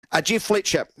Jeff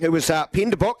Fletcher, who was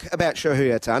penned a book about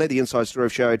Shohei Ohtani, the inside story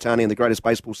of Shohei Ohtani and the greatest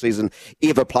baseball season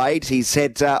ever played. He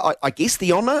said, I guess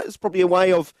the honour is probably a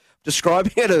way of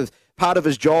describing it, as part of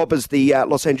his job as the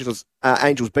Los Angeles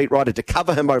Angels beat writer to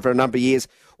cover him over a number of years,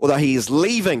 although he is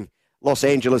leaving Los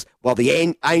Angeles, well,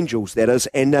 the Angels, that is,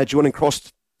 and joining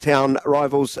crosstown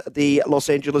rivals, the Los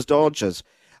Angeles Dodgers,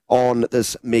 on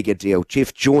this mega deal.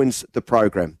 Jeff joins the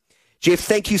program. Jeff,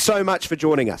 thank you so much for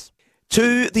joining us.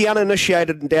 To the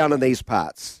uninitiated and down in these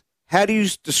parts, how do you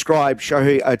describe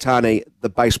Shohei Ohtani, the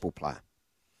baseball player?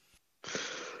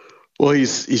 Well,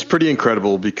 he's pretty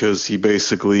incredible because he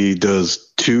basically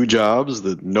does two jobs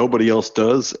that nobody else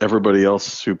does. Everybody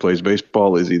else who plays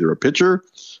baseball is either a pitcher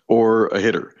or a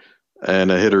hitter,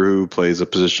 and a hitter who plays a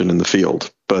position in the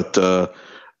field. But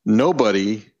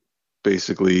nobody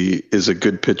basically is a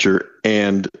good pitcher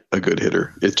and a good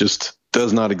hitter. It just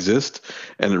does not exist,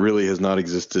 and it really has not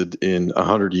existed in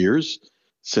 100 years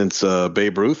since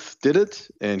Babe Ruth did it,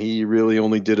 and he really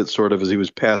only did it sort of as he was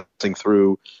passing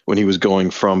through when he was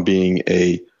going from being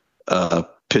a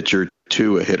pitcher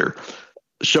to a hitter.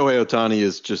 Shohei Ohtani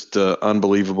is just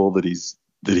unbelievable that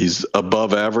he's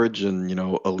above average and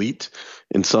elite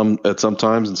at some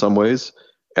times in some ways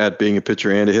at being a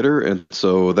pitcher and a hitter, and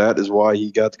so that is why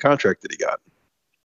he got the contract that he got.